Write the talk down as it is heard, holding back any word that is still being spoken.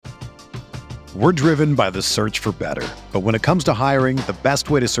We're driven by the search for better. But when it comes to hiring, the best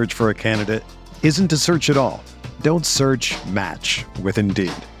way to search for a candidate isn't to search at all. Don't search, match with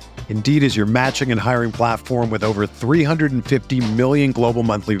Indeed. Indeed is your matching and hiring platform with over 350 million global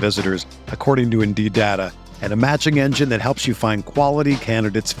monthly visitors, according to Indeed data, and a matching engine that helps you find quality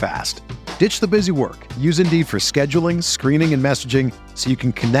candidates fast. Ditch the busy work. Use Indeed for scheduling, screening, and messaging so you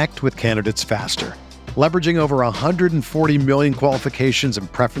can connect with candidates faster. Leveraging over 140 million qualifications and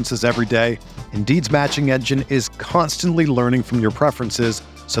preferences every day, Indeed's matching engine is constantly learning from your preferences,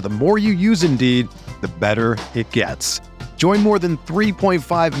 so the more you use Indeed, the better it gets. Join more than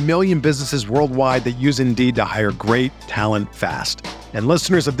 3.5 million businesses worldwide that use Indeed to hire great talent fast. And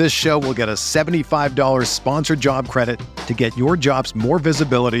listeners of this show will get a $75 sponsored job credit to get your jobs more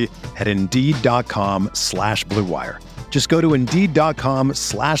visibility at Indeed.com/Blue Wire. Just go to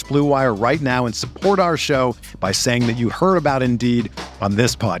Indeed.com/Blue Wire right now and support our show by saying that you heard about Indeed on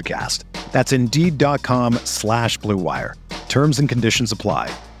this podcast. That's Indeed.com/Blue Wire. Terms and conditions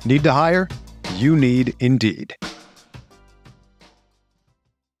apply. Need to hire? You need Indeed.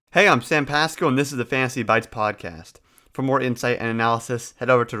 Hey, I'm Sam Pasco, and this is the Fantasy Bites podcast. For more insight and analysis, head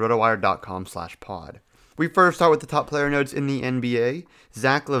over to rotowire.com/pod. We first start with the top player notes in the NBA.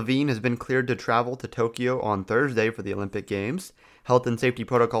 Zach LaVine has been cleared to travel to Tokyo on Thursday for the Olympic Games. Health and safety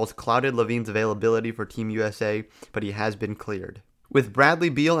protocols clouded LaVine's availability for Team USA, but he has been cleared. With Bradley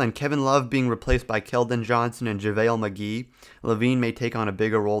Beal and Kevin Love being replaced by Keldon Johnson and JaVale McGee, LaVine may take on a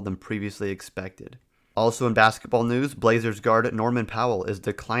bigger role than previously expected. Also in basketball news, Blazers guard Norman Powell is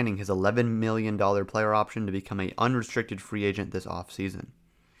declining his $11 million player option to become an unrestricted free agent this offseason.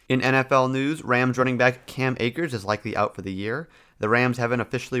 In NFL news, Rams running back Cam Akers is likely out for the year. The Rams haven't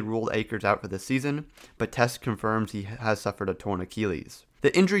officially ruled Akers out for the season, but test confirms he has suffered a torn Achilles.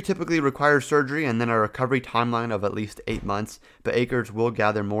 The injury typically requires surgery and then a recovery timeline of at least 8 months, but Akers will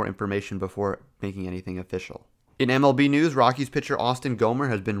gather more information before making anything official. In MLB news, Rockies pitcher Austin Gomer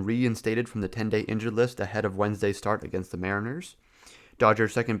has been reinstated from the 10-day injured list ahead of Wednesday's start against the Mariners.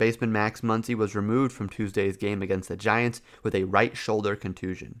 Dodgers second baseman Max Muncy was removed from Tuesday's game against the Giants with a right shoulder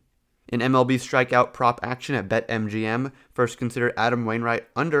contusion. In MLB strikeout prop action at BetMGM, first consider Adam Wainwright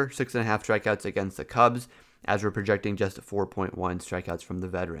under 6.5 strikeouts against the Cubs, as we're projecting just 4.1 strikeouts from the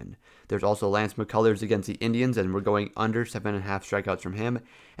veteran. There's also Lance McCullers against the Indians, and we're going under 7.5 strikeouts from him.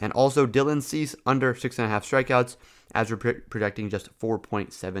 And also Dylan Cease under 6.5 strikeouts, as we're projecting just 4.7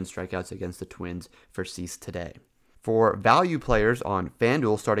 strikeouts against the Twins for Cease today. For value players on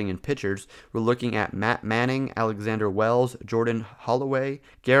FanDuel starting in pitchers, we're looking at Matt Manning, Alexander Wells, Jordan Holloway,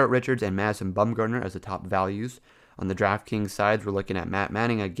 Garrett Richards, and Madison Bumgarner as the top values. On the DraftKings sides, we're looking at Matt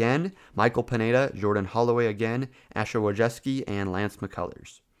Manning again, Michael Pineda, Jordan Holloway again, Asher Wojcicki, and Lance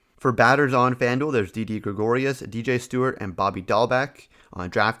McCullers. For batters on FanDuel, there's Didi Gregorius, DJ Stewart, and Bobby Dahlbeck.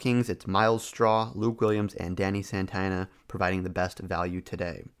 On DraftKings, it's Miles Straw, Luke Williams, and Danny Santana providing the best value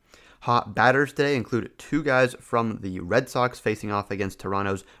today. Hot batters today include 2 guys from the Red Sox facing off against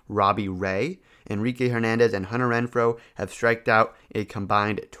Toronto's Robbie Ray. Enrique Hernandez and Hunter Renfroe have striked out a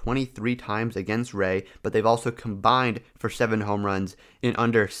combined 23 times against Ray, but they've also combined for 7 home runs in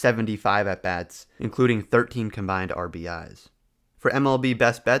under 75 at-bats, including 13 combined RBIs. For MLB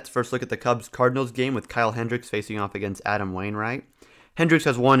best bets, first look at the Cubs-Cardinals game with Kyle Hendricks facing off against Adam Wainwright. Hendricks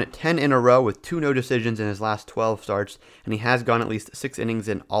has won 10 in a row with 2 no decisions in his last 12 starts, and he has gone at least 6 innings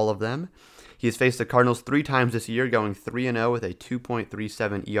in all of them. He has faced the Cardinals 3 times this year, going 3-0 with a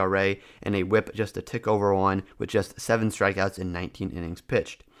 2.37 ERA and a whip just a tick over 1 with just 7 strikeouts in 19 innings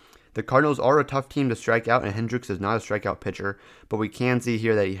pitched. The Cardinals are a tough team to strike out, and Hendricks is not a strikeout pitcher, but we can see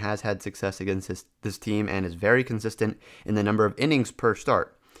here that he has had success against this team and is very consistent in the number of innings per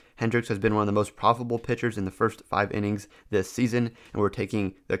start. Hendricks has been one of the most profitable pitchers in the first 5 innings this season, and we're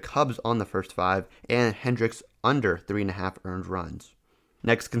taking the Cubs on the first 5 and Hendricks under 3.5 earned runs.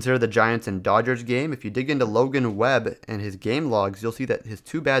 Next, consider the Giants and Dodgers game. If you dig into Logan Webb and his game logs, you'll see that his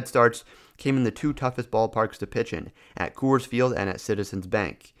 2 bad starts came in the 2 toughest ballparks to pitch in, at Coors Field and at Citizens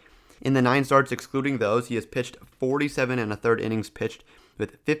Bank. In the 9 starts excluding those, he has pitched 47 1/3 innings pitched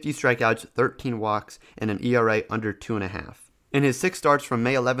with 50 strikeouts, 13 walks, and an ERA under 2.5. In his 6 starts from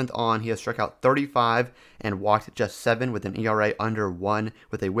May 11th on, he has struck out 35 and walked just 7 with an ERA under 1,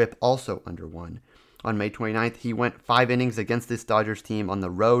 with a whip also under 1. On May 29th, he went 5 innings against this Dodgers team on the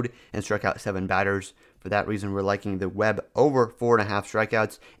road and struck out 7 batters. For that reason, we're liking the Webb over 4.5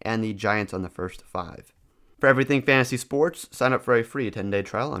 strikeouts and the Giants on the first 5. For everything fantasy sports, sign up for a free 10-day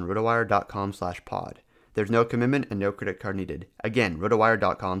trial on rotowire.com/pod. There's no commitment and no credit card needed. Again,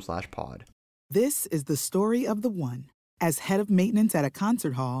 rotowire.com/pod. This is the story of the one. As head of maintenance at a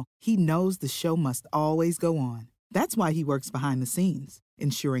concert hall, he knows the show must always go on. That's why he works behind the scenes,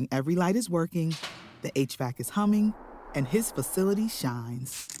 ensuring every light is working, the HVAC is humming, and his facility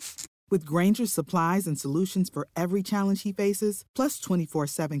shines. With Grainger's supplies and solutions for every challenge he faces, plus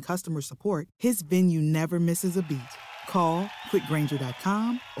 24/7 customer support, his venue never misses a beat. Call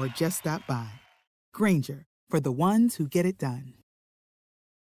quickgrainger.com or just stop by. Grainger, for the ones who get it done.